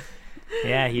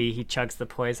 Yeah, he chugs the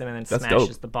poison and then That's smashes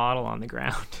dope. the bottle on the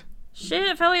ground.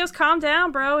 Shit, Felios, calm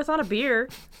down, bro. It's not a beer.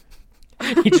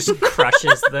 He just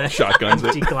crushes the Shotguns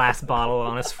empty it. glass bottle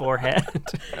on his forehead.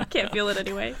 Can't feel it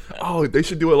anyway. Oh, they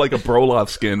should do it like a Brolov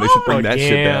skin. They should bring that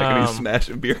shit back, and he's damn.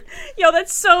 smashing beer. Yo,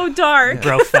 that's so dark.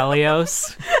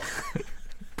 Brophelios.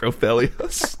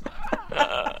 Aphelios.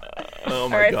 Oh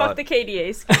my All right, god. fuck the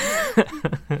KDA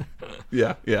skin.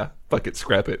 Yeah. Fuck it.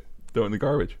 Scrap it. Throw it in the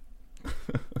garbage.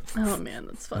 Oh man,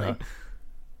 that's funny.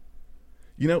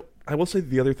 I will say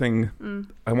the other thing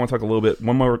I want to talk a little bit.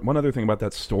 One other thing about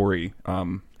that story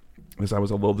is I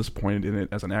was a little disappointed in it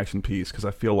as an action piece, because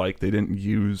I feel like they didn't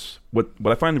use what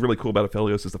I find really cool about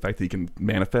Aphelios is the fact that he can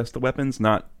manifest the weapons,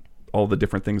 not all the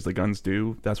different things the guns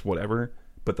do. That's whatever,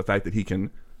 but the fact that he can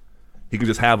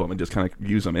just have them and just kind of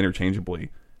use them interchangeably.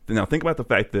 Now think about the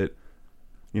fact that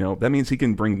that means he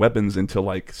can bring weapons into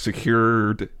like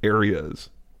secured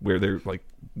areas where they're like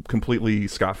completely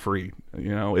scot-free.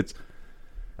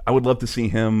 I would love to see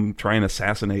him try and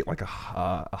assassinate like some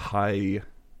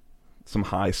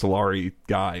high Solari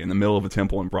guy in the middle of a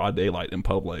temple in broad daylight in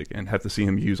public, and have to see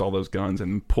him use all those guns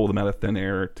and pull them out of thin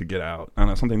air to get out. I don't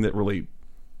know, something that really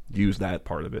used that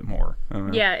part of it more. I don't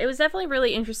know. Yeah, it was definitely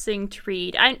really interesting to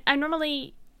read. I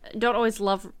normally don't always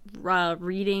love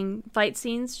reading fight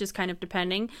scenes, just kind of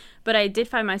depending, but I did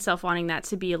find myself wanting that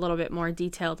to be a little bit more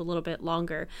detailed, a little bit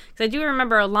longer. Because I do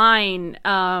remember a line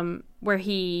where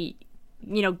he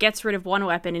gets rid of one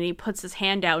weapon and he puts his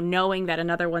hand out knowing that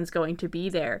another one's going to be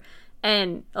there.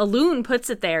 And Elune puts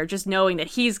it there just knowing that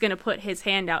he's going to put his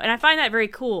hand out. And I find that very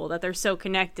cool that they're so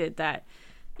connected that,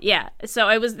 yeah. So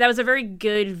that was a very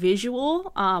good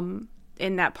visual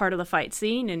in that part of the fight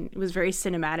scene, and it was very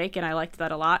cinematic, and I liked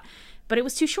that a lot. But it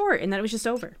was too short, and then it was just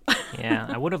over. Yeah,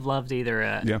 I would have loved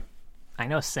either Yeah. I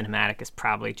know cinematic is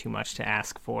probably too much to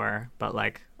ask for, but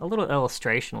like a little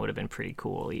illustration would have been pretty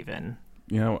cool even.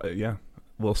 Yeah, a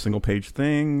little single page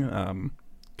thing.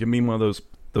 Give me one of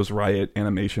those Riot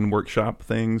animation workshop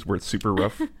things where it's super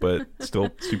rough but still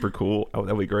super cool. Oh,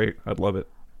 that'd be great. I'd love it.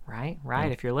 Right.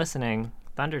 If you're listening,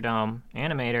 Thunderdome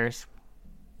animators,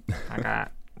 I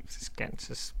got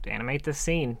just animate this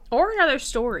scene. Or another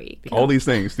story. All these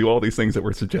things. Do all these things that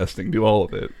we're suggesting. Do all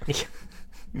of it.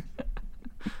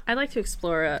 I'd like to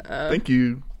explore Thank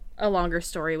you. a longer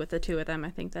story with the two of them. I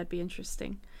think that'd be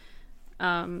interesting.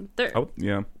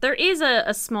 Yeah. There is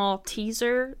a small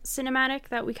teaser cinematic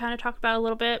that we kind of talked about a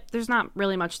little bit. There's not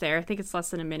really much there. I think it's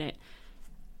less than a minute.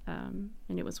 And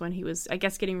it was when he was, I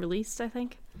guess, getting released, I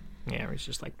think. Yeah, where he's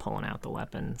just like pulling out the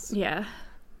weapons. Yeah.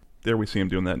 There we see him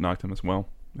doing that in Noctum as well.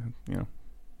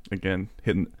 Again,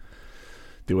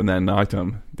 doing that in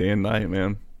Noctum day and night,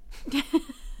 man.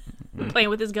 Playing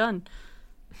with his gun.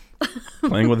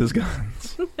 Playing with his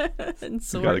guns. And He's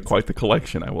swords. got quite the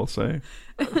collection, I will say.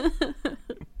 I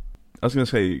was going to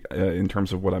say, in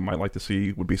terms of what I might like to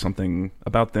see, would be something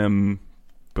about them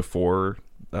before,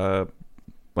 like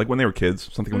when they were kids,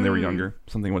 something when they were younger.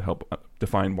 Something would help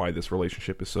define why this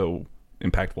relationship is so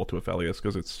impactful to Aphelios,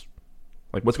 because it's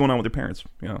like, what's going on with their parents?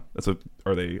 I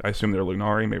assume they're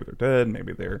Lunari, maybe they're dead,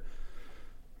 maybe they're,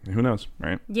 who knows,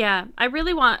 right? Yeah, I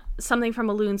really want something from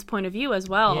Elune's point of view as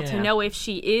well, to Yeah. know if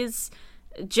she is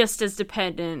just as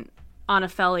dependent on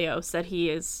Aphelios that he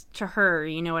is to her,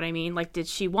 you know what I mean? Like, did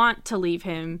she want to leave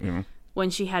him when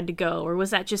she had to go, or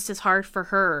was that just as hard for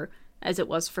her as it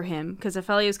was for him? Because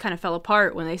Aphelios kind of fell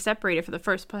apart when they separated for the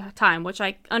first time, which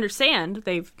I understand.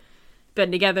 They've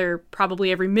been together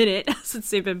probably every minute since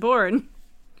they've been born,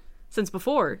 since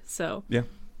before, so. Yeah.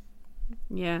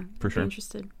 Yeah, For I'd be sure.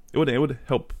 interested. It would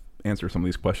help answer some of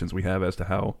these questions we have as to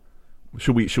how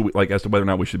should we like, as to whether or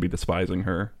not we should be despising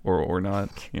her or not,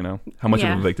 how much of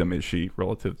Yeah. a victim is she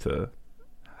relative to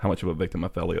how much of a victim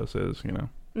Aphelios is,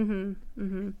 Well,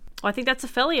 I think that's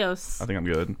Aphelios. I think I'm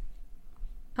good.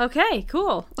 Okay,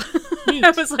 cool.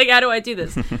 I was like, how do I do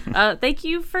this? Thank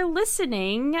you for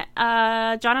listening.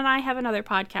 John and I have another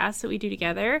podcast that we do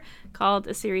together called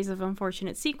A Series of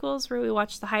Unfortunate Sequels, where we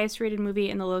watch the highest rated movie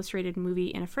and the lowest rated movie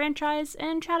in a franchise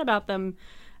and chat about them.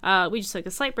 We just took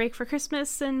a slight break for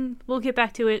Christmas, and we'll get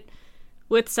back to it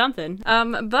with something.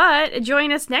 But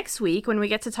join us next week when we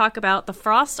get to talk about The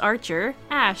Frost Archer,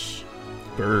 Ash.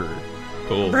 Bird.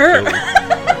 Cool. Bird.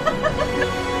 Cool.